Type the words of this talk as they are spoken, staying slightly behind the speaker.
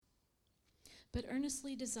But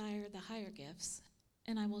earnestly desire the higher gifts,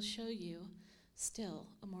 and I will show you still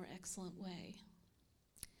a more excellent way.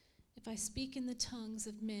 If I speak in the tongues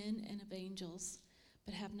of men and of angels,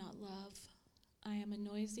 but have not love, I am a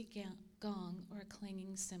noisy gong or a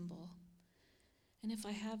clanging cymbal. And if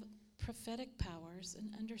I have prophetic powers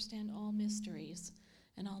and understand all mysteries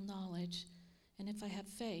and all knowledge, and if I have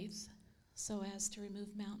faith so as to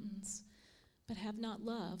remove mountains, but have not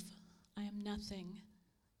love, I am nothing.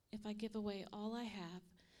 If I give away all I have,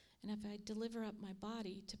 and if I deliver up my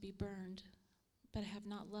body to be burned, but have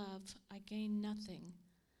not love, I gain nothing.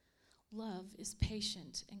 Love is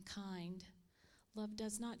patient and kind. Love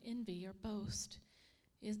does not envy or boast.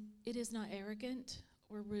 It is not arrogant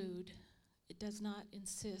or rude. It does not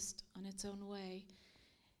insist on its own way.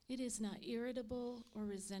 It is not irritable or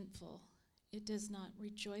resentful. It does not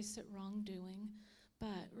rejoice at wrongdoing,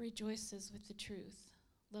 but rejoices with the truth.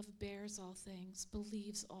 Love bears all things,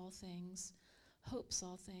 believes all things, hopes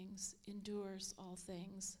all things, endures all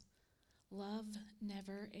things. Love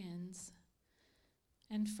never ends.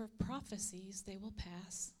 And for prophecies they will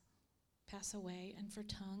pass away, and for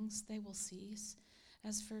tongues they will cease.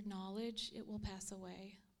 As for knowledge, it will pass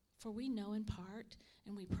away. For we know in part,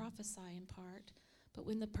 and we prophesy in part, but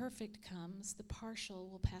when the perfect comes, the partial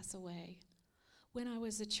will pass away. When I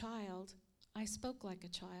was a child, I spoke like a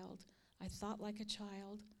child, I thought like a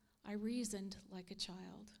child, I reasoned like a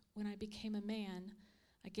child. When I became a man,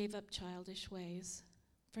 I gave up childish ways.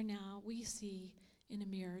 For now we see in a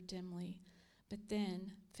mirror dimly, but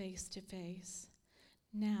then face to face.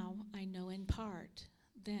 Now I know in part,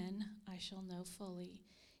 then I shall know fully,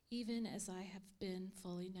 even as I have been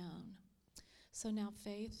fully known. So now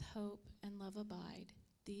faith, hope, and love abide,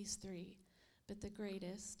 these three, but the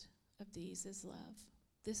greatest of these is love.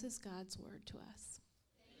 This is God's word to us.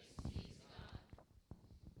 Thanks be to God.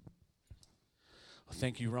 Well,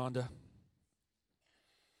 thank you, Rhonda.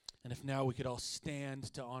 And if now we could all stand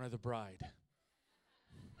to honor the bride.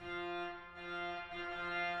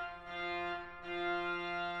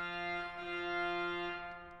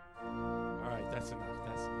 All right, that's enough.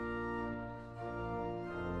 That's enough.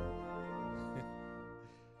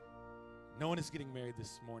 No one is getting married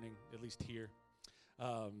this morning, at least here.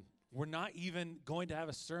 We're not even going to have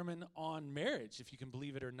a sermon on marriage, if you can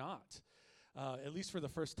believe it or not. At least for the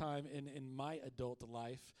first time in my adult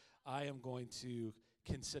life, I am going to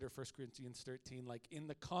consider 1 Corinthians 13 like in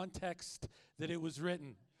the context that it was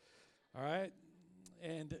written. All right?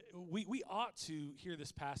 And we ought to hear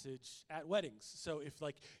this passage at weddings. So if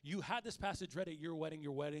like you had this passage read at your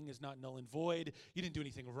wedding is not null and void. You didn't do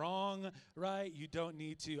anything wrong, right? You don't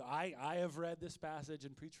need to. I have read this passage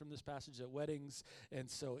and preached from this passage at weddings. And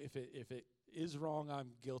so if it is wrong, I'm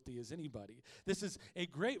guilty as anybody. This is a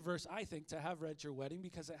great verse, I think, to have read at your wedding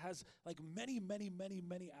because it has like many, many, many,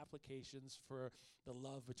 many applications for the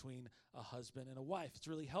love between a husband and a wife. It's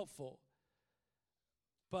really helpful.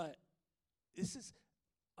 But this is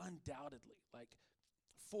undoubtedly, like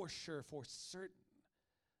for sure, for certain,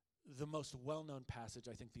 the most well-known passage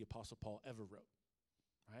I think the Apostle Paul ever wrote,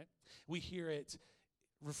 right? We hear it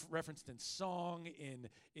referenced in song, in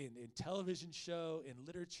television show, in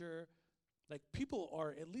literature. Like people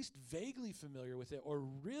are at least vaguely familiar with it or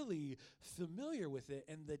really familiar with it.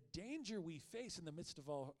 And the danger we face in the midst of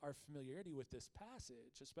all our familiarity with this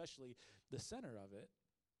passage, especially the center of it,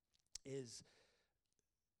 is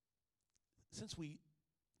since we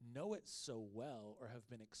know it so well or have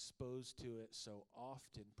been exposed to it so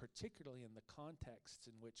often, particularly in the contexts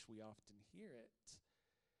in which we often hear it,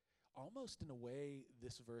 almost in a way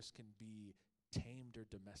this verse can be tamed or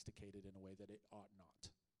domesticated in a way that it ought not.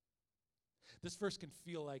 This verse can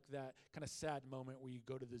feel like that kind of sad moment where you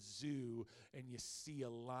go to the zoo and you see a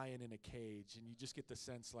lion in a cage and you just get the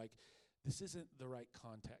sense like this isn't the right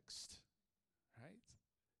context, right?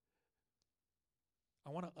 I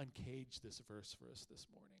want to uncage this verse for us this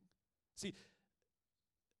morning. See,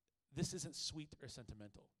 this isn't sweet or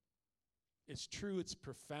sentimental. It's true, it's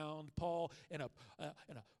profound. Paul, in a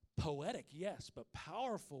poetic, yes, but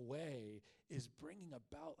powerful way, is bringing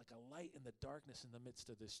about like a light in the darkness in the midst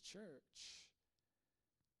of this church.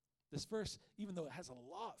 This verse, even though it has a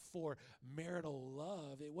lot for marital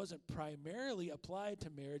love, it wasn't primarily applied to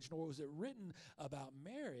marriage, nor was it written about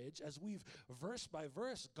marriage. As we've verse by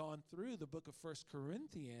verse gone through the book of 1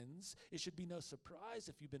 Corinthians, it should be no surprise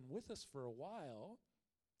if you've been with us for a while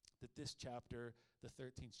that this chapter, the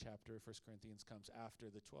 13th chapter of 1 Corinthians, comes after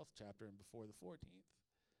the 12th chapter and before the 14th.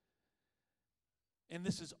 And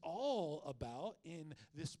this is all about, in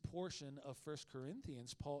this portion of 1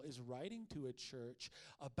 Corinthians, Paul is writing to a church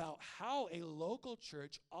about how a local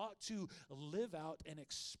church ought to live out and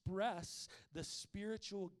express the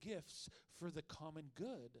spiritual gifts for the common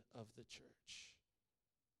good of the church.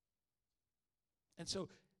 And so,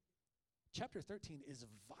 chapter 13 is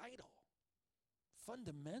vital,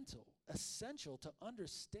 fundamental, essential to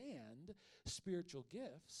understand spiritual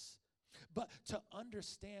gifts. But to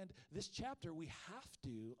understand this chapter, we have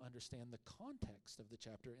to understand the context of the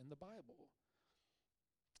chapter in the Bible.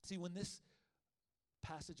 See, when this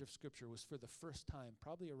passage of Scripture was for the first time,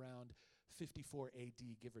 probably around 54 AD,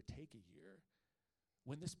 give or take a year,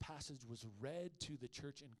 when this passage was read to the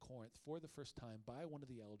church in Corinth for the first time by one of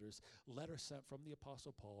the elders, letter sent from the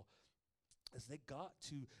Apostle Paul, as they got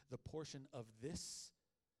to the portion of this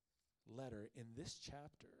letter in this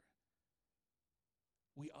chapter,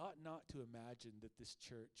 we ought not to imagine that this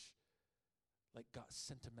church got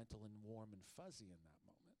sentimental and warm and fuzzy in that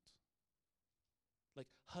moment. Like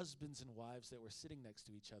husbands and wives that were sitting next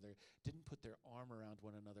to each other didn't put their arm around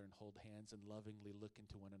one another and hold hands and lovingly look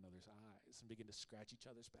into one another's eyes and begin to scratch each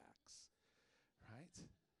other's backs, right?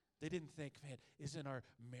 They didn't think, man, isn't our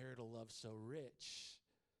marital love so rich?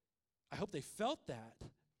 I hope they felt that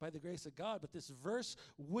by the grace of God, but this verse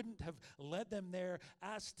wouldn't have led them there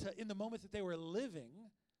as to in the moment that they were living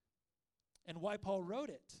and why Paul wrote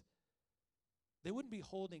it. They wouldn't be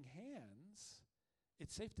holding hands.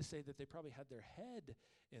 It's safe to say that they probably had their head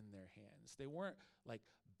in their hands. They weren't like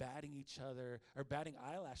batting each other or batting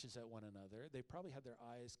eyelashes at one another. They probably had their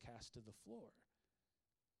eyes cast to the floor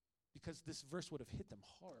because this verse would have hit them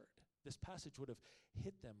hard. This passage would have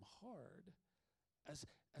hit them hard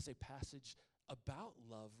as a passage about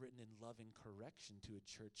love written in loving correction to a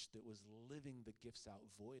church that was living the gifts out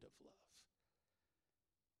void of love.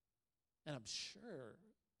 And I'm sure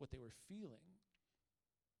what they were feeling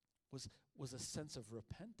was a sense of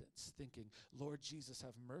repentance, thinking, Lord Jesus,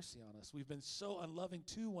 have mercy on us. We've been so unloving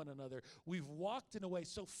to one another. We've walked in a way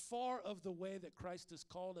so far of the way that Christ has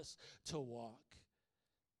called us to walk.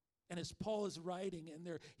 And as Paul is writing and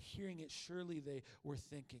they're hearing it, surely they were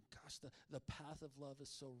thinking, gosh, the path of love is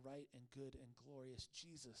so right and good and glorious.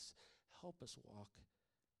 Jesus, help us walk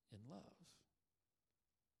in love.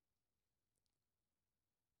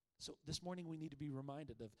 So this morning we need to be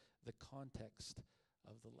reminded of the context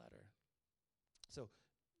of the letter. So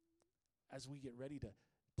as we get ready to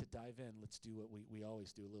dive in, let's do what we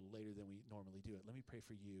always do a little later than we normally do it. Let me pray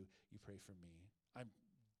for you. You pray for me. I'm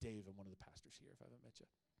Dave. I'm one of the pastors here if I haven't met you.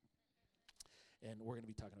 And we're going to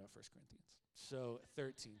be talking about 1 Corinthians. So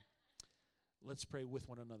 13. Let's pray with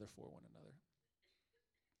one another, for one another.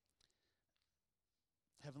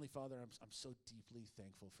 Heavenly Father, I'm so deeply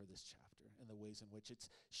thankful for this chapter and the ways in which it's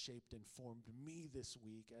shaped and formed me this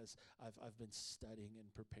week as I've been studying and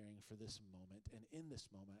preparing for this moment. And in this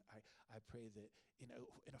moment, I pray that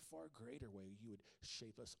in a far greater way, you would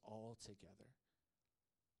shape us all together.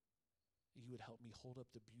 You would help me hold up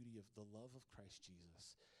the beauty of the love of Christ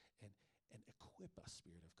Jesus and equip us,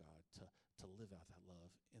 Spirit of God, to live out that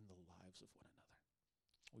love in the lives of one another.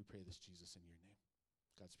 We pray this, Jesus, in your name.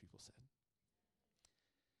 God's people said.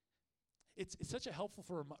 It's such a helpful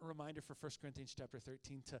reminder for 1 Corinthians chapter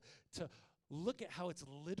 13 to look at how it's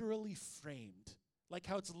literally framed, like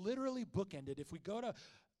how it's literally bookended. If we go to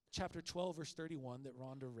chapter 12, verse 31 that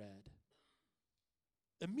Rhonda read,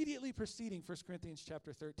 immediately preceding 1 Corinthians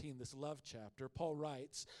chapter 13, this love chapter, Paul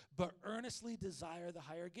writes, "But earnestly desire the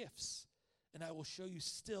higher gifts, and I will show you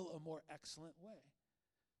still a more excellent way."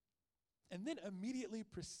 And then immediately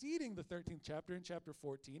preceding the 13th chapter in chapter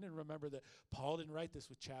 14, and remember that Paul didn't write this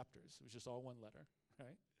with chapters. It was just all one letter,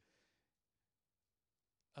 right?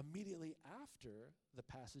 Immediately after the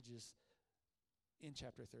passages in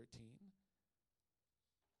chapter 13,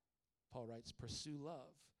 Paul writes, "Pursue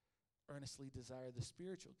love, earnestly desire the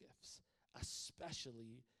spiritual gifts,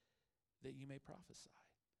 especially that you may prophesy."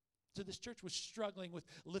 So this church was struggling with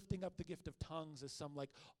lifting up the gift of tongues as some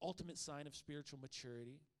ultimate sign of spiritual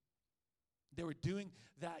maturity. They were doing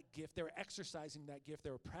that gift. They were exercising that gift.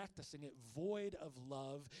 They were practicing it void of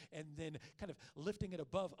love and then kind of lifting it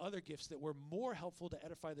above other gifts that were more helpful to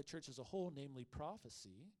edify the church as a whole, namely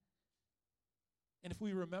prophecy. And if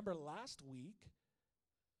we remember last week,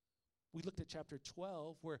 we looked at chapter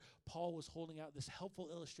 12 where Paul was holding out this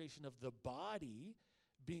helpful illustration of the body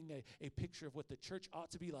being a picture of what the church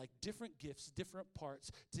ought to be like, different gifts, different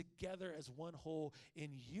parts, together as one whole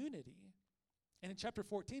in unity. And in chapter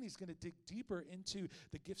 14, he's going to dig deeper into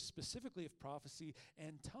the gifts specifically of prophecy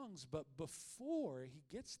and tongues. But before he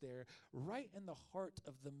gets there, right in the heart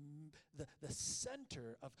of the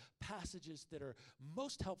center of passages that are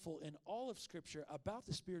most helpful in all of Scripture about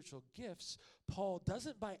the spiritual gifts, Paul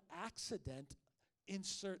doesn't by accident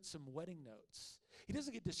insert some wedding notes. He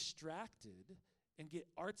doesn't get distracted and get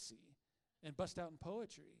artsy and bust out in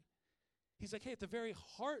poetry. He's like, hey, at the very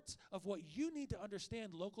heart of what you need to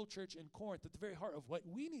understand, local church in Corinth, at the very heart of what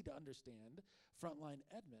we need to understand, Frontline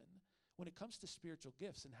Edmond, when it comes to spiritual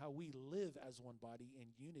gifts and how we live as one body in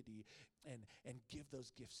unity and give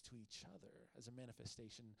those gifts to each other as a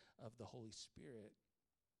manifestation of the Holy Spirit,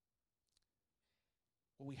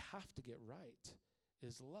 what we have to get right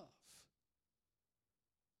is love.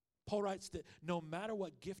 Paul writes that no matter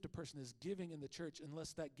what gift a person is giving in the church,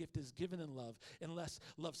 unless that gift is given in love, unless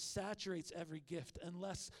love saturates every gift,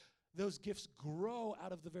 unless those gifts grow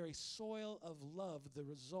out of the very soil of love, the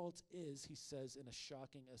result is, he says in a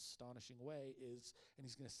shocking, astonishing way, is, and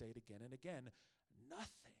he's going to say it again and again,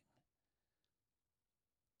 nothing.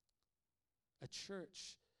 A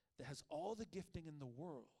church that has all the gifting in the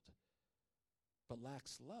world but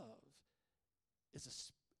lacks love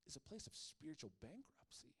is a place of spiritual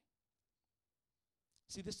bankruptcy.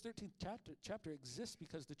 See, this 13th chapter exists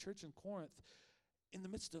because the church in Corinth, in the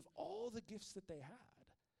midst of all the gifts that they had,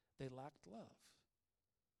 they lacked love.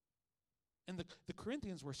 And the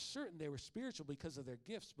Corinthians were certain they were spiritual because of their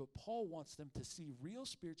gifts, but Paul wants them to see real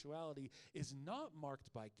spirituality is not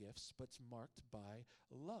marked by gifts, but it's marked by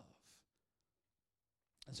love.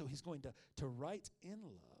 And so he's going to write in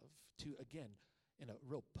love to, again, in a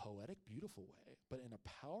real poetic, beautiful way, but in a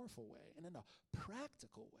powerful way and in a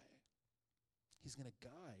practical way. He's going to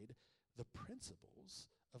guide the principles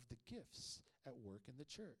of the gifts at work in the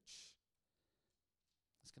church.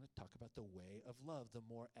 He's going to talk about the way of love, the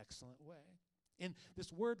more excellent way. And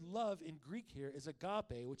this word love in Greek here is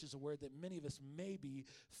agape, which is a word that many of us may be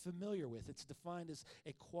familiar with. It's defined as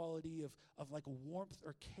a quality of like warmth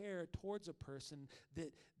or care towards a person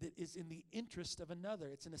that is in the interest of another.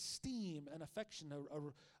 It's an esteem, an affection,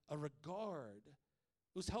 a regard.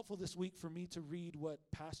 It was helpful this week for me to read what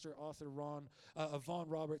pastor, author Vaughn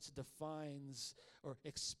Roberts defines or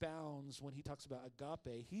expounds when he talks about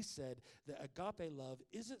agape. He said that agape love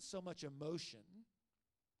isn't so much emotion,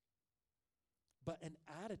 but an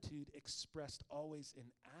attitude expressed always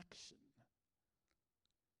in action.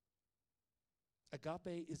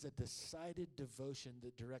 Agape is a decided devotion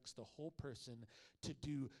that directs the whole person to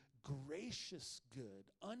do gracious good,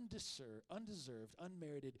 undeserved,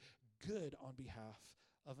 unmerited good on behalf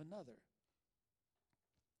of another.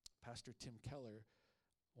 Pastor Tim Keller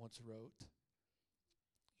once wrote,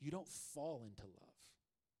 "You don't fall into love.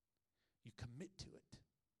 You commit to it.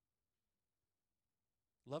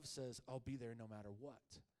 Love says, I'll be there no matter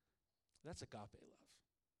what." That's agape love.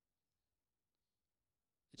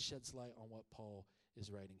 It sheds light on what Paul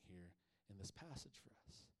is writing here in this passage for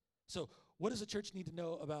us. So, what does a church need to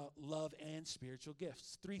know about love and spiritual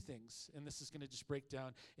gifts? 3 things, and this is going to just break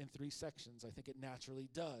down in 3 sections. I think it naturally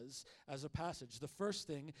does as a passage. The first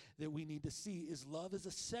thing that we need to see is love is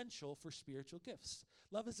essential for spiritual gifts.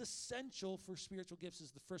 Love is essential for spiritual gifts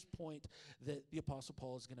is the first point that the Apostle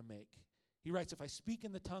Paul is going to make. He writes, "If I speak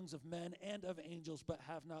in the tongues of men and of angels but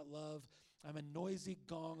have not love, I'm a noisy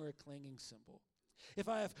gong or a clanging cymbal. If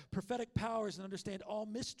I have prophetic powers and understand all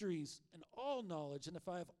mysteries and all knowledge, and if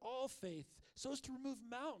I have all faith so as to remove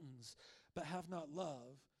mountains, but have not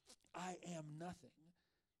love, I am nothing.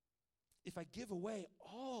 If I give away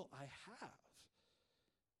all I have,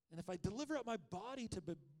 and if I deliver up my body to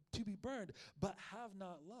be burned, but have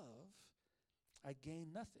not love, I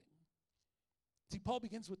gain nothing." See, Paul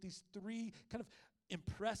begins with these 3 kind of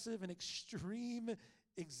impressive and extreme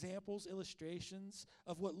examples, illustrations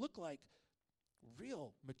of what look like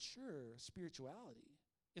real, mature spirituality.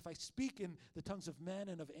 If I speak in the tongues of men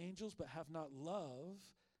and of angels but have not love,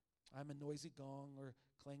 I'm a noisy gong or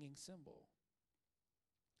clanging cymbal.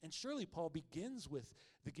 And surely Paul begins with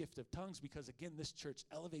the gift of tongues because, again, this church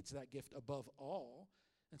elevates that gift above all.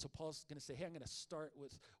 And so Paul's going to say, hey, I'm going to start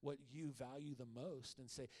with what you value the most and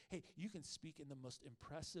say, hey, you can speak in the most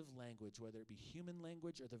impressive language, whether it be human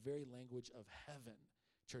language or the very language of heaven,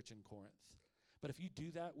 church in Corinth. But if you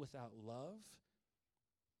do that without love,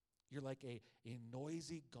 you're like a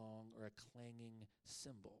noisy gong or a clanging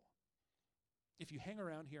cymbal. If you hang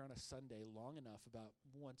around here on a Sunday long enough, about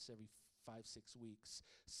once every 5-6 weeks,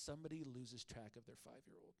 somebody loses track of their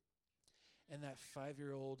 5-year-old. And that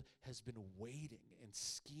 5-year-old has been waiting and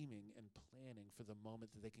scheming and planning for the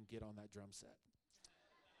moment that they can get on that drum set.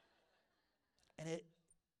 And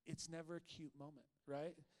it's never a cute moment,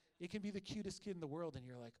 right? It can be the cutest kid in the world, and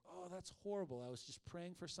you're like, oh, that's horrible. I was just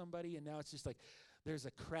praying for somebody, and now it's just like there's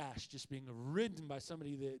a crash just being ridden by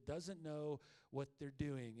somebody that doesn't know what they're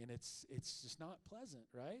doing, and it's just not pleasant,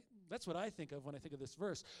 right? That's what I think of when I think of this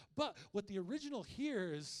verse. But what the original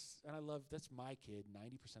here is, and I love, that's my kid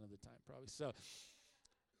 90% of the time probably. So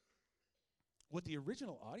what the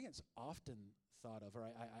original audience often thought of, or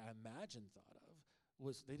I imagine thought of,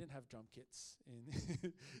 was they didn't have drum kits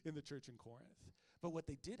in in the church in Corinth. But what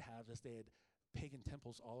they did have is they had pagan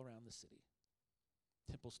temples all around the city.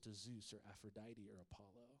 Temples to Zeus or Aphrodite or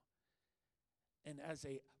Apollo. And as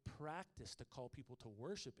a practice to call people to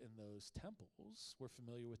worship in those temples, we're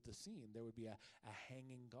familiar with the scene. There would be a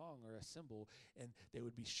hanging gong or a cymbal, and they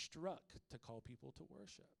would be struck to call people to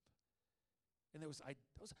worship. And there was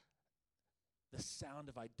the sound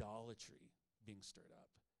of idolatry being stirred up.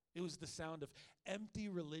 It was the sound of empty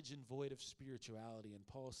religion void of spirituality. And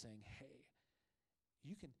Paul's saying, hey,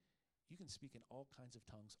 you can speak in all kinds of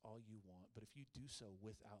tongues all you want, but if you do so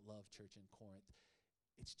without love, church in Corinth,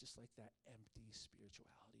 it's just like that empty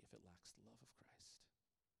spirituality if it lacks the love of Christ.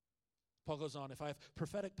 Paul goes on, if I have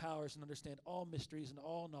prophetic powers and understand all mysteries and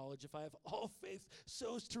all knowledge, if I have all faith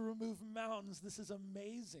so as to remove mountains, this is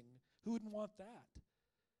amazing. Who wouldn't want that?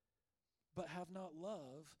 But have not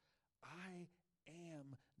love, I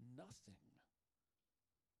am nothing.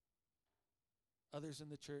 Others in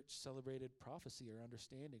the church celebrated prophecy or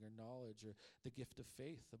understanding or knowledge or the gift of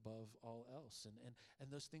faith above all else.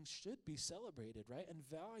 And those things should be celebrated, right, and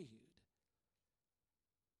valued.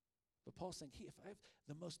 But Paul's saying, hey, if I have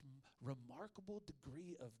the most remarkable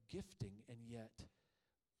degree of gifting and yet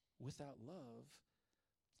without love,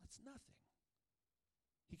 that's nothing.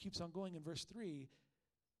 He keeps on going in verse 3.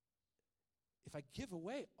 If I give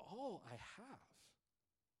away all I have,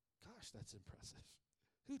 gosh, that's impressive.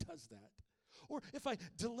 Who does that? Or if I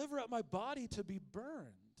deliver up my body to be burned,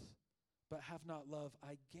 but have not love,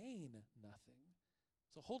 I gain nothing.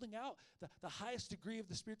 So holding out the highest degree of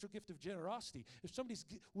the spiritual gift of generosity, if somebody's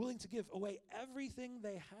willing to give away everything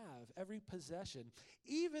they have, every possession,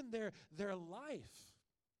 even their life.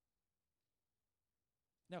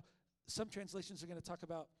 Now, some translations are going to talk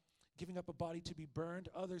about giving up a body to be burned.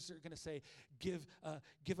 Others are going to say, give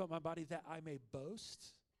up my body that I may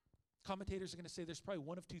boast. Commentators are going to say there's probably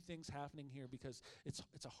one of two things happening here because it's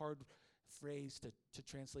a hard phrase to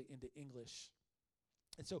translate into English.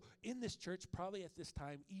 And so in this church, probably at this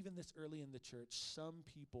time, even this early in the church, some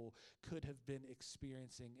people could have been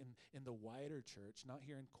experiencing in the wider church, not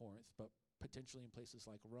here in Corinth, but potentially in places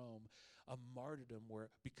like Rome, a martyrdom where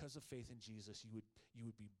because of faith in Jesus, you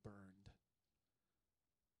would be burned.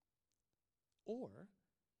 Or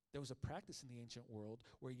there was a practice in the ancient world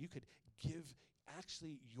where you could give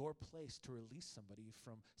actually your place to release somebody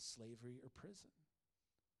from slavery or prison.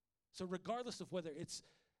 So regardless of whether it's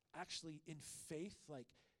actually in faith, like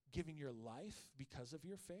giving your life because of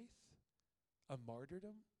your faith, a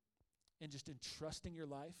martyrdom, and just entrusting your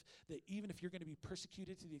life, that even if you're going to be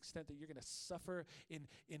persecuted to the extent that you're going to suffer in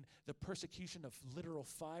the persecution of literal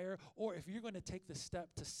fire, or if you're going to take the step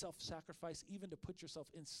to self-sacrifice, even to put yourself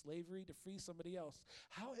in slavery to free somebody else,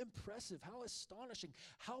 how impressive, how astonishing,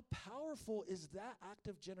 how powerful is that act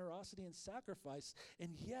of generosity and sacrifice?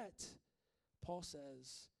 And yet, Paul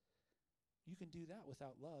says, you can do that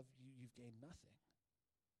without love, you've gained nothing.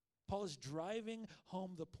 Paul is driving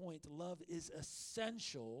home the point, love is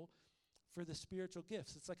essential for the spiritual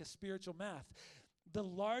gifts. It's like a spiritual math. The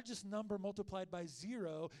largest number multiplied by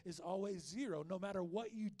 0 is always 0, no matter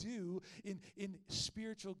what you do in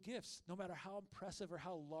spiritual gifts, no matter how impressive or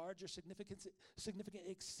how large or significant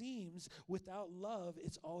it seems, without love,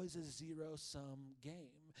 it's always a zero-sum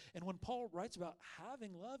game. And when Paul writes about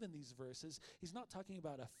having love in these verses, he's not talking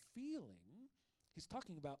about a feeling, he's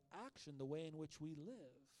talking about action, the way in which we live.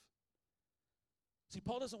 See,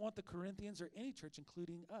 Paul doesn't want the Corinthians or any church,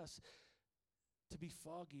 including us, to be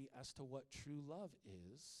foggy as to what true love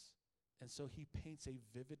is. And so he paints a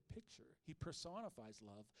vivid picture. He personifies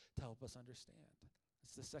love to help us understand.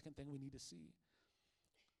 It's the second thing we need to see.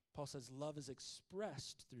 Paul says love is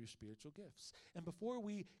expressed through spiritual gifts. And before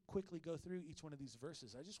we quickly go through each one of these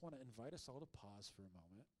verses, I just want to invite us all to pause for a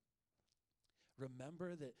moment.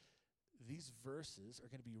 Remember that these verses are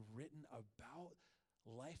going to be written about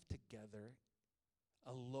life together,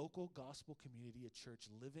 a local gospel community, a church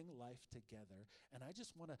living life together. And I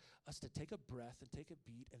just want us to take a breath and take a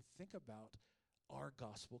beat and think about our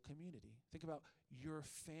gospel community. Think about your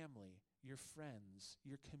family, your friends,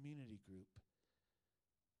 your community group,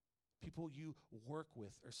 people you work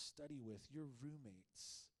with or study with, your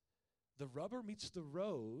roommates. The rubber meets the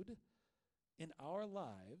road in our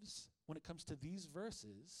lives when it comes to these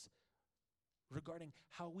verses regarding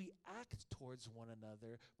how we act towards one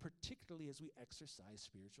another, particularly as we exercise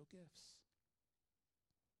spiritual gifts.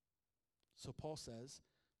 So Paul says,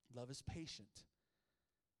 love is patient,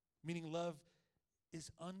 meaning love is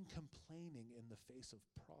uncomplaining in the face of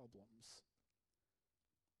problems.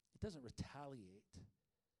 It doesn't retaliate.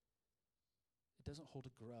 It doesn't hold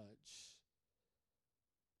a grudge.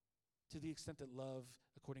 To the extent that love,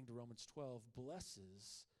 according to Romans 12,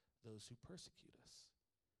 blesses those who persecute us.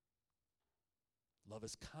 Love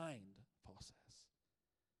is kind, Paul says.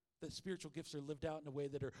 That spiritual gifts are lived out in a way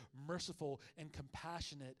that are merciful and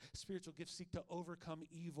compassionate. Spiritual gifts seek to overcome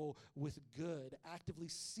evil with good, actively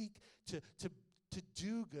seek to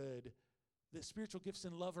do good. That spiritual gifts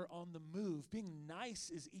and love are on the move. Being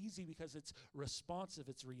nice is easy because it's responsive,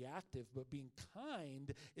 it's reactive, but being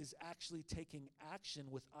kind is actually taking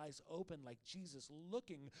action with eyes open like Jesus,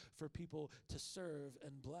 looking for people to serve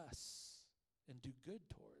and bless and do good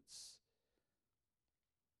towards.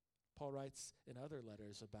 Paul writes in other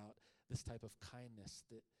letters about this type of kindness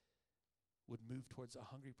that would move towards a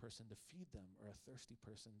hungry person to feed them or a thirsty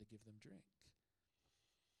person to give them drink.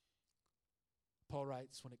 Paul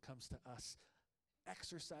writes when it comes to us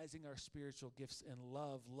exercising our spiritual gifts in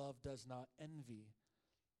love, love does not envy.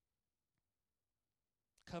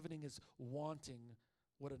 Coveting is wanting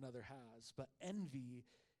what another has, but envy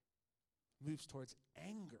moves towards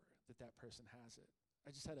anger that person has it.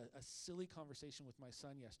 I just had a silly conversation with my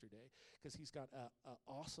son yesterday because he's got an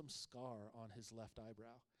awesome scar on his left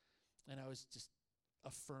eyebrow. And I was just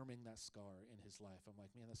affirming that scar in his life. I'm like,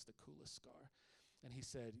 man, that's the coolest scar. And he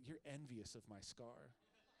said, you're envious of my scar.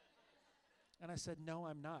 And I said, no,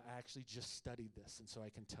 I'm not. I actually just studied this, and so I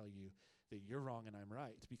can tell you that you're wrong and I'm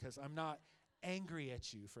right, because I'm not angry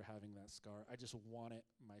at you for having that scar. I just want it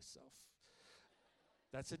myself.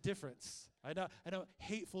 That's a difference. I don't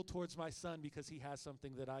hateful towards my son because he has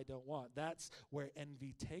something that I don't want. That's where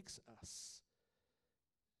envy takes us.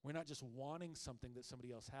 We're not just wanting something that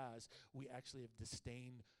somebody else has. We actually have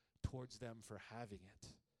disdain towards them for having it.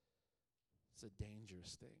 It's a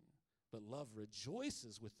dangerous thing. But love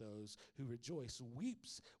rejoices with those who rejoice,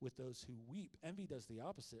 weeps with those who weep. Envy does the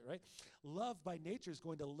opposite, right? Love by nature is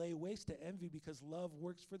going to lay waste to envy because love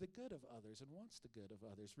works for the good of others and wants the good of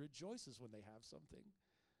others, rejoices when they have something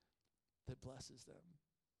that blesses them.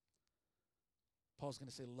 Paul's going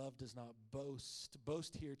to say love does not boast.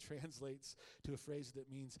 Boast here translates to a phrase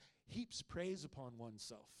that means heaps praise upon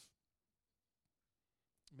oneself.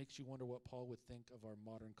 It makes you wonder what Paul would think of our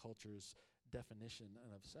modern culture's definition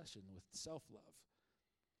and obsession with self-love.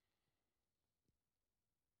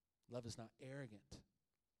 Love is not arrogant.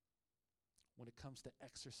 When it comes to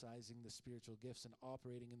exercising the spiritual gifts and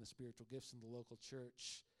operating in the spiritual gifts in the local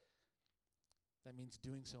church, that means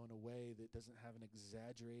doing so in a way that doesn't have an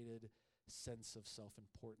exaggerated sense of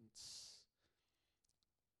self-importance.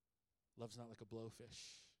 Love's not like a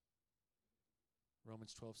blowfish.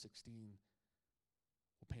 Romans 12:16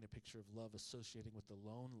 will paint a picture of love associating with the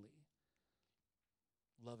lonely.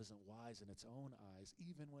 Love isn't wise in its own eyes,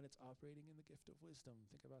 even when it's operating in the gift of wisdom.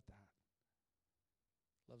 Think about that.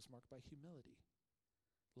 Love's marked by humility.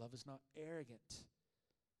 Love is not arrogant.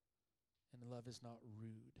 And love is not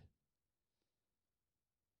rude.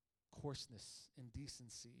 Coarseness,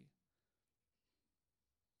 indecency,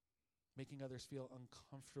 making others feel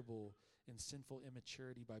uncomfortable in sinful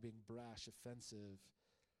immaturity by being brash, offensive,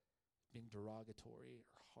 being derogatory or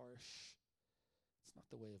harsh. It's not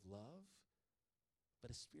the way of love. But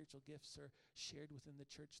as spiritual gifts are shared within the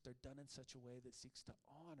church, they're done in such a way that seeks to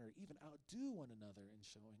honor, even outdo one another in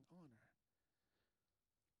showing honor.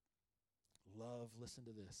 Love, listen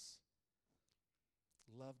to this.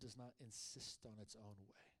 Love does not insist on its own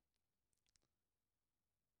way.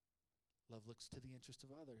 Love looks to the interest of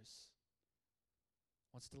others,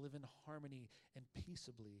 wants to live in harmony and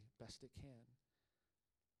peaceably best it can.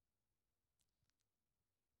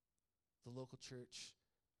 The local church,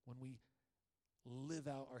 when we live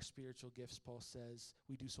out our spiritual gifts, Paul says,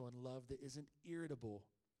 we do so in love that isn't irritable,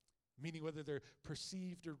 meaning whether they're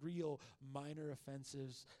perceived or real, minor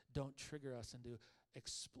offenses don't trigger us into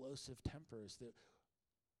explosive tempers. That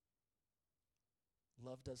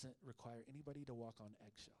love doesn't require anybody to walk on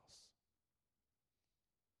eggshells.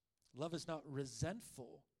 Love is not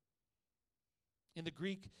resentful. In the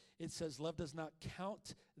Greek, it says love does not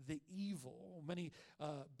count the evil. Many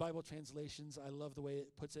Bible translations, I love the way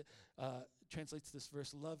it puts it, translates this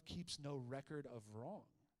verse, love keeps no record of wrong.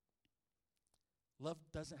 Love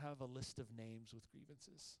doesn't have a list of names with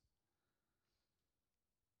grievances.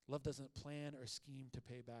 Love doesn't plan or scheme to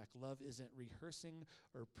pay back. Love isn't rehearsing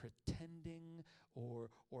or pretending or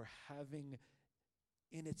having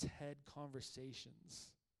in its head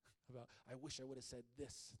conversations about, I wish I would have said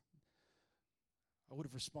this. I would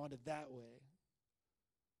have responded that way,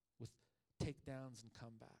 with takedowns and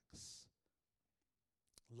comebacks.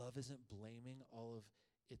 Love isn't blaming all of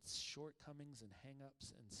its shortcomings and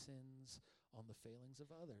hang-ups and sins on the failings of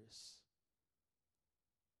others.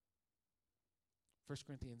 1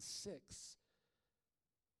 Corinthians 6,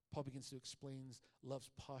 Paul begins to explain love's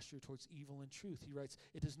posture towards evil and truth. He writes,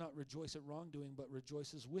 it does not rejoice at wrongdoing, but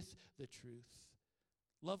rejoices with the truth.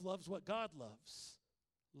 Love loves what God loves.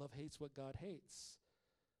 Love hates what God hates.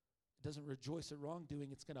 It doesn't rejoice at wrongdoing.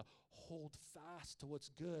 It's going to hold fast to what's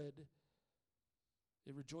good.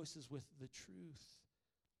 It rejoices with the truth.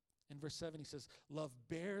 In verse 7, he says, love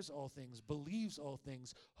bears all things, believes all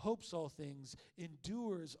things, hopes all things,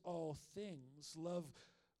 endures all things. Love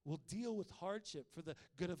will deal with hardship for the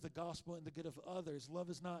good of the gospel and the good of others. Love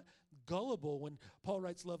is not gullible. When Paul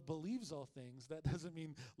writes love believes all things, that doesn't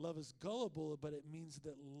mean love is gullible, but it means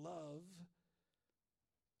that love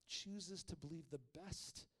chooses to believe the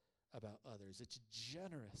best about others. It's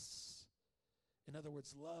generous. In other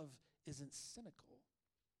words, love isn't cynical.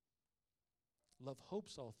 Love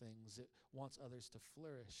hopes all things. It wants others to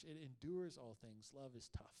flourish. It endures all things. Love is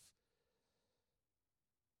tough.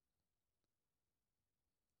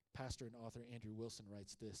 Pastor and author Andrew Wilson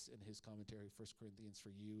writes this in his commentary, 1 Corinthians for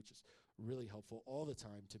You, which is really helpful all the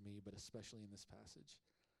time to me, but especially in this passage.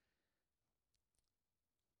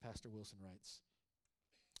 Pastor Wilson writes,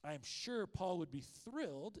 I am sure Paul would be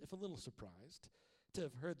thrilled, if a little surprised, to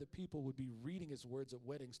have heard that people would be reading his words at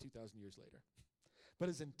weddings 2,000 years later. But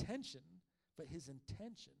his intention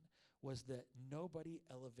was that nobody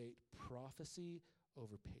elevate prophecy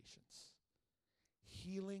over patience,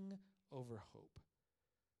 healing over hope,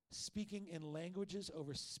 speaking in languages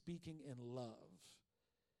over speaking in love.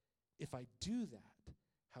 If I do that,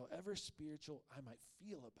 however spiritual I might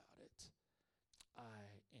feel about it,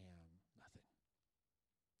 I am nothing.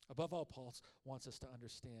 Above all, Paul wants us to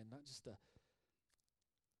understand not just the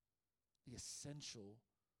essential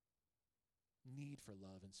need for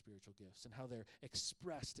love and spiritual gifts and how they're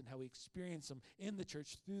expressed and how we experience them in the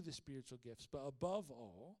church through the spiritual gifts, but above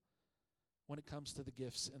all, when it comes to the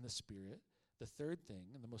gifts and the Spirit, the third thing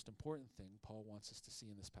and the most important thing Paul wants us to see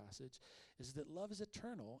in this passage is that love is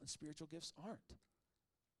eternal and spiritual gifts aren't.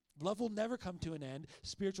 Love will never come to an end.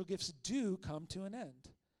 Spiritual gifts do come to an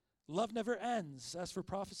end. Love never ends. As for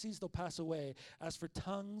prophecies, they'll pass away. As for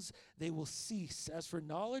tongues, they will cease. As for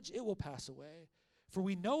knowledge, it will pass away. For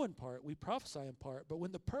we know in part, we prophesy in part, but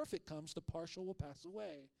when the perfect comes, the partial will pass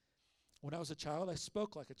away. When I was a child, I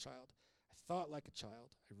spoke like a child. I thought like a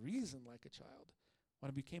child. I reasoned like a child. When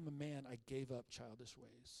I became a man, I gave up childish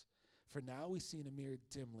ways. For now we see in a mirror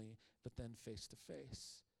dimly, but then face to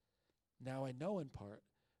face. Now I know in part,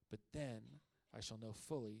 but then I shall know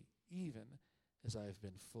fully, even as I have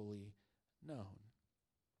been fully known.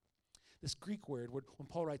 This Greek word, when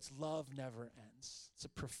Paul writes, love never ends. It's a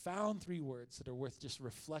profound 3 words that are worth just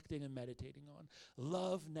reflecting and meditating on.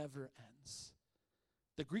 Love never ends.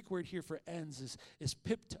 The Greek word here for ends is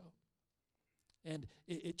pipto. And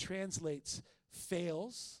it translates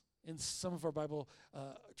fails. In some of our Bible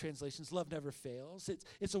translations, love never fails.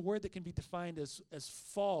 It's a word that can be defined as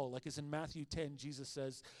fall, like as in Matthew 10, Jesus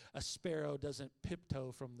says, a sparrow doesn't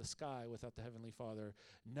piptoe from the sky without the Heavenly Father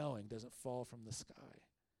knowing, doesn't fall from the sky.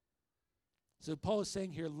 So Paul is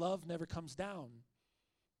saying here, love never comes down.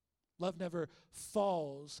 Love never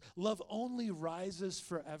falls. Love only rises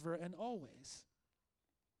forever and always.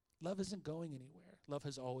 Love isn't going anywhere. Love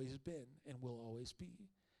has always been and will always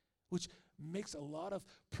be, which makes a lot of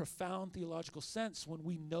profound theological sense when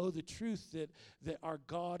we know the truth that our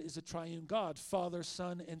God is a triune God, Father,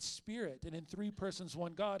 Son, and Spirit. And in 3 persons,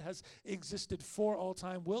 one God has existed for all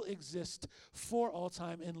time, will exist for all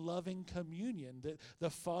time in loving communion. That the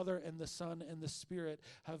Father and the Son and the Spirit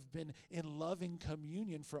have been in loving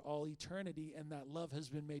communion for all eternity, and that love has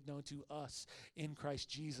been made known to us in Christ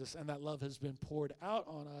Jesus, and that love has been poured out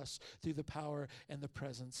on us through the power and the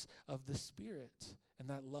presence of the Spirit. And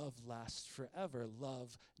that love lasts forever.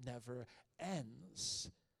 Love never ends.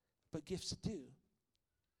 But gifts do.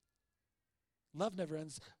 Love never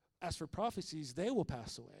ends. As for prophecies, they will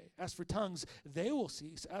pass away. As for tongues, they will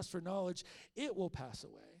cease. As for knowledge, it will pass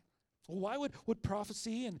away. Well, why would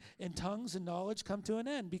prophecy and tongues and knowledge come to an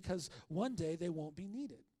end? Because one day they won't be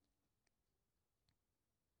needed.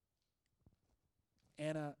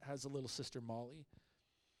 Anna has a little sister, Molly.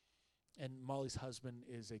 And Molly's husband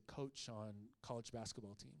is a coach on college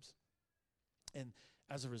basketball teams. And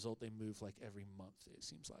as a result, they move like every month, it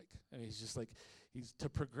seems like. I mean, to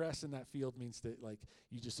progress in that field means that like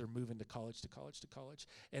you just are moving to college to college to college.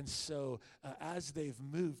 And so as they've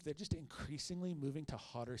moved, they're just increasingly moving to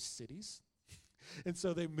hotter cities. And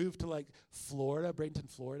so they moved to like Florida, Bradenton,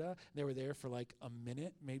 Florida. They were there for like a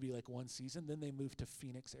minute, maybe like one season. Then they moved to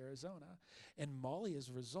Phoenix, Arizona. And Molly, as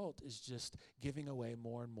a result, is just giving away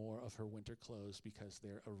more and more of her winter clothes because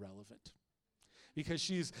they're irrelevant. Because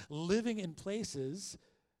she's living in places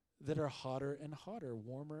that are hotter and hotter,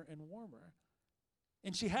 warmer and warmer.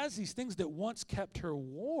 And she has these things that once kept her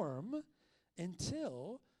warm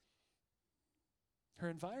until her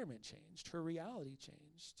environment changed, her reality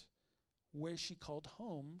changed, where she called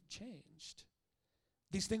home changed.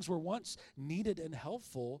 These things were once needed and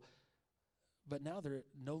helpful, but now they're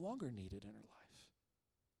no longer needed in her life.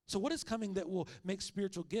 So what is coming that will make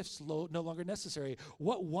spiritual gifts no longer necessary?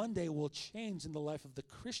 What one day will change in the life of the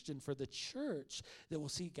Christian for the church that will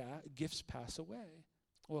see gifts pass away?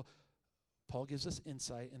 Well, Paul gives us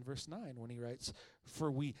insight in verse 9 when he writes,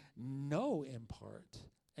 "For we know in part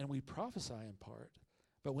and we prophesy in part,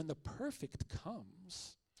 but when the perfect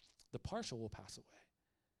comes, the partial will pass away."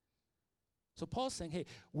 So Paul's saying, hey,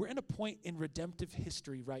 we're in a point in redemptive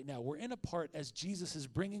history right now. We're in a part as Jesus is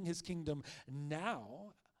bringing his kingdom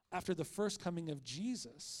now, after the first coming of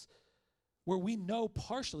Jesus, where we know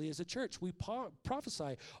partially as a church. We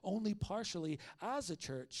prophesy only partially as a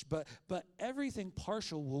church, but everything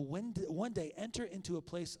partial will one day enter into a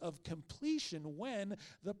place of completion when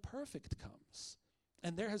the perfect comes.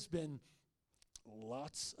 And there has been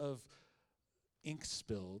lots of ink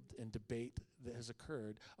spilled and debate that has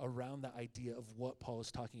occurred around the idea of what Paul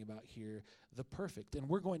is talking about here, the perfect. And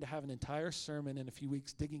we're going to have an entire sermon in a few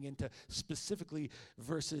weeks digging into specifically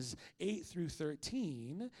verses 8 through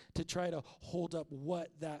 13 to try to hold up what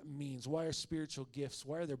that means. Why are spiritual gifts,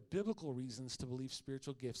 why are there biblical reasons to believe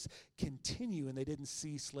spiritual gifts continue and they didn't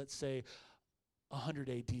cease, let's say, 100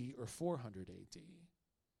 AD or 400 AD?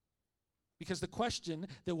 Because the question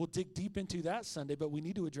that we'll dig deep into that Sunday, but we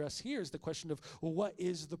need to address here, is the question of, well, what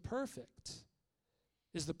is the perfect?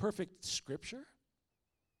 Is the perfect Scripture?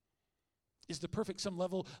 Is the perfect some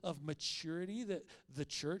level of maturity that the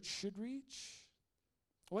church should reach?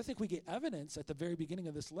 Well, I think we get evidence at the very beginning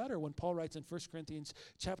of this letter when Paul writes in 1 Corinthians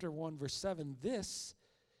chapter 1, verse 7, this,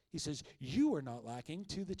 he says, "You are not lacking,"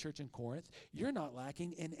 to the church in Corinth, "you're not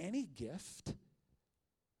lacking in any gift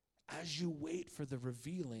as you wait for the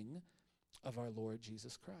revealing of our Lord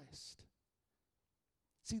Jesus Christ."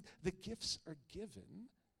 See, the gifts are given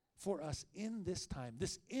for us in this time,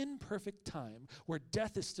 this imperfect time where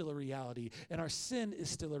death is still a reality and our sin is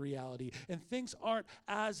still a reality and things aren't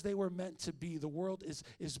as they were meant to be. The world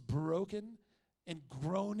is broken and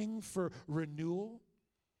groaning for renewal.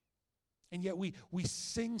 And yet we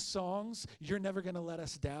sing songs, "You're Never Gonna Let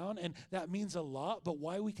Us Down," and that means a lot, but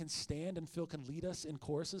why we can stand and Phil can lead us in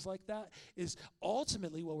choruses like that is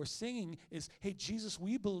ultimately what we're singing is, hey, Jesus,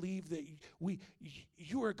 we believe that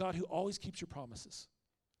you are a God who always keeps your promises.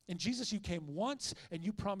 And Jesus, you came once, and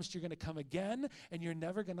you promised you're going to come again, and you're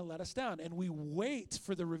never going to let us down. And we wait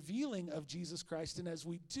for the revealing of Jesus Christ, and as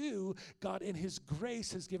we do, God in his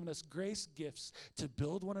grace has given us grace gifts to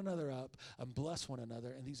build one another up and bless one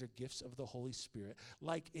another, and these are gifts of the Holy Spirit.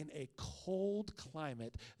 Like in a cold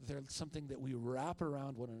climate, they're something that we wrap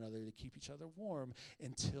around one another to keep each other warm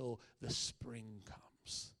until the spring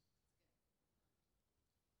comes.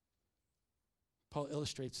 Paul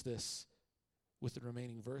illustrates this with the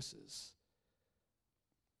remaining verses.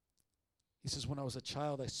 He says, "When I was a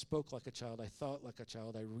child, I spoke like a child, I thought like a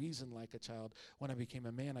child, I reasoned like a child. When I became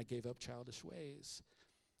a man, I gave up childish ways."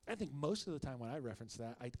 I think most of the time when I reference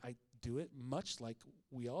that, I do it much like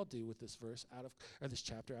we all do with this verse this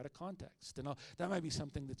chapter out of context. And that might be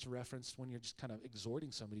something that's referenced when you're just kind of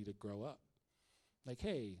exhorting somebody to grow up. Like,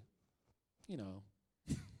 hey, when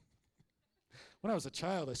I was a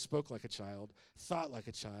child, I spoke like a child, thought like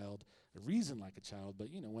a child, I reasoned like a child,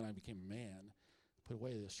 but when I became a man, I put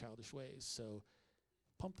away those childish ways. So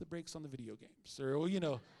pump the brakes on the video games, or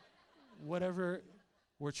whatever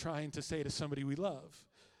we're trying to say to somebody we love.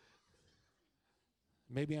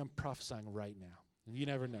 Maybe I'm prophesying right now. You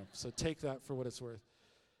never know. So take that for what it's worth.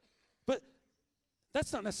 But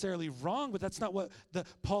that's not necessarily wrong, but that's not what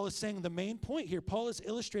Paul is saying. The main point here, Paul is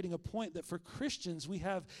illustrating a point that for Christians, we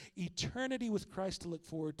have eternity with Christ to look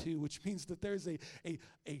forward to, which means that there's a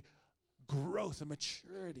growth, a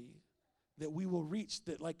maturity that we will reach,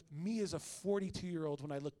 that like me as a 42-year-old,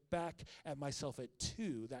 when I look back at myself at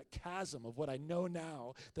 2, that chasm of what I know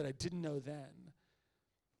now that I didn't know then,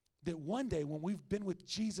 That one day when we've been with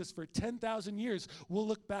Jesus for 10,000 years, we'll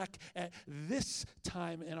look back at this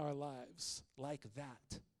time in our lives like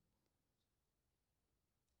that.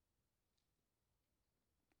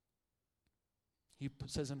 He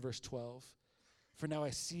says in verse 12, "For now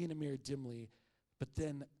I see in a mirror dimly, but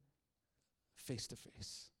then face to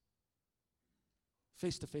face."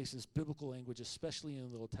 Face to face is biblical language, especially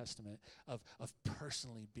in the Old Testament, of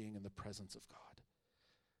personally being in the presence of God.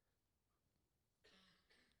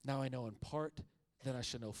 Now I know in part, then I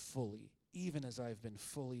shall know fully, even as I have been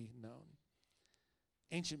fully known.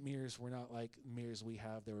 Ancient mirrors were not like mirrors we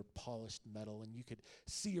have. They were polished metal, and you could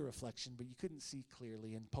see a reflection, but you couldn't see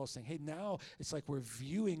clearly. And Paul's saying, hey, now it's like we're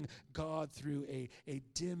viewing God through a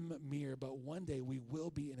dim mirror, but one day we will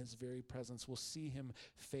be in his very presence. We'll see him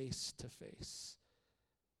face to face.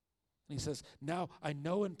 And he says, now I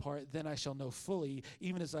know in part, then I shall know fully,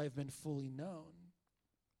 even as I have been fully known.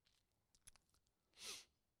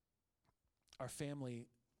 Our family,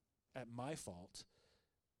 at my fault,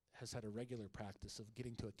 has had a regular practice of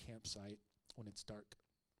getting to a campsite when it's dark,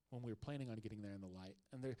 when we were planning on getting there in the light.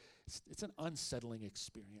 And it's an unsettling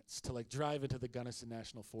experience to like drive into the Gunnison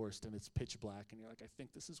National Forest and it's pitch black and you're like, I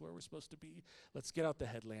think this is where we're supposed to be. Let's get out the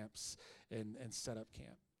headlamps and set up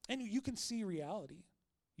camp. And you can see reality.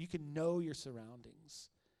 You can know your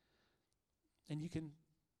surroundings. And you can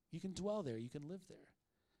dwell there. You can live there.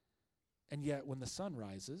 And yet when the sun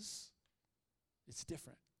rises, it's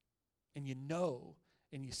different. And you know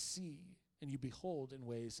and you see and you behold in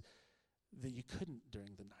ways that you couldn't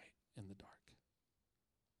during the night in the dark.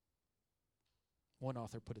 One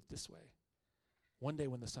author put it this way: one day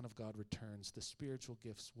when the Son of God returns, the spiritual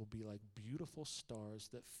gifts will be like beautiful stars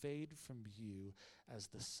that fade from view as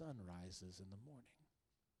the sun rises in the morning.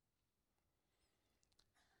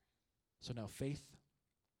 So now faith,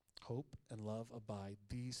 hope, and love abide,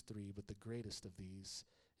 these three, but the greatest of these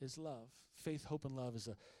is love. Faith, hope, and love is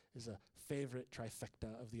a favorite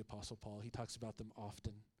trifecta of the Apostle Paul. He talks about them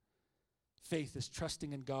often. Faith is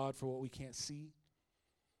trusting in God for what we can't see.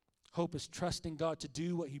 Hope is trusting God to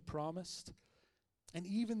do what he promised. And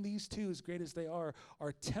even these two, as great as they are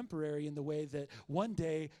temporary in the way that one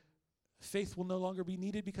day faith will no longer be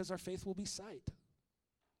needed because our faith will be sight.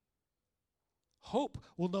 Hope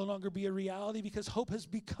will no longer be a reality because hope has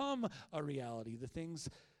become a reality. The things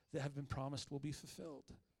that have been promised will be fulfilled.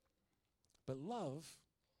 But love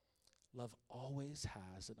always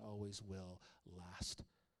has and always will last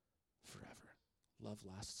forever. Love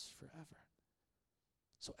lasts forever.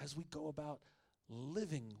 So as we go about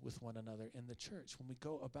living with one another in the church, when we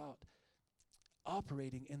go about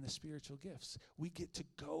operating in the spiritual gifts, we get to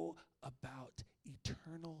go about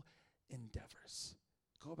eternal endeavors.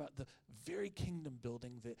 Go about the very kingdom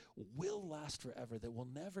building that will last forever, that will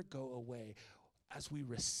never go away as we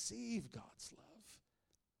receive God's love.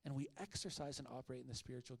 And we exercise and operate in the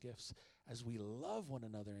spiritual gifts as we love one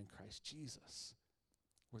another in Christ Jesus.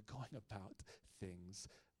 We're going about things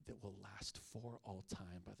that will last for all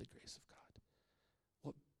time by the grace of God.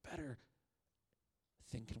 What better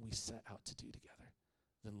thing can we set out to do together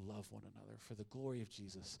than love one another for the glory of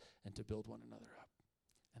Jesus and to build one another up?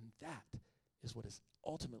 And that is what is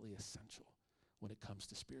ultimately essential when it comes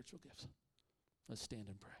to spiritual gifts. Let's stand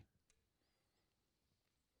and pray.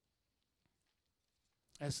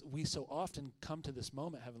 As we so often come to this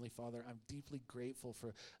moment, Heavenly Father, I'm deeply grateful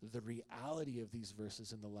for the reality of these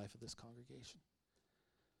verses in the life of this congregation.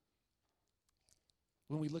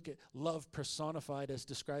 When we look at love personified as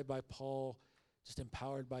described by Paul, just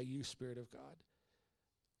empowered by you, Spirit of God,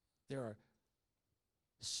 there are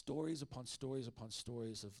stories upon stories upon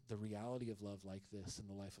stories of the reality of love like this in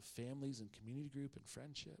the life of families and community group and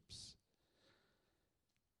friendships.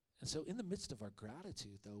 And so in the midst of our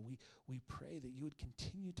gratitude, though, we pray that you would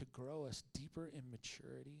continue to grow us deeper in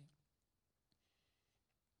maturity,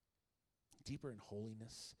 deeper in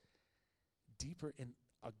holiness, deeper in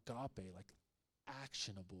agape, like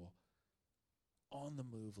actionable,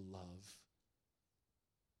 on-the-move love,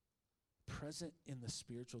 present in the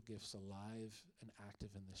spiritual gifts, alive and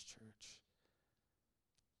active in this church.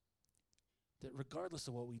 That regardless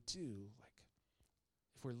of what we do, like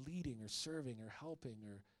if we're leading or serving or helping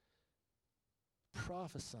or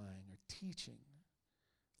prophesying or teaching,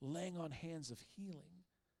 laying on hands of healing,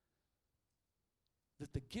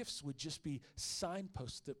 that the gifts would just be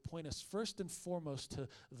signposts that point us first and foremost to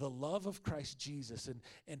the love of Christ Jesus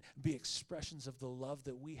and be expressions of the love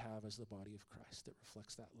that we have as the body of Christ that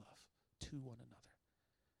reflects that love to one another.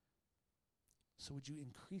 So would you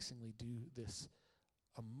increasingly do this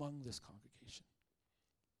among this congregation?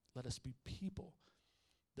 Let us be people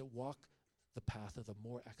that walk the path of the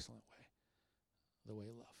more excellent way, the way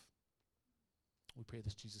of love. We pray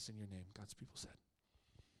this, Jesus, in your name. God's people said.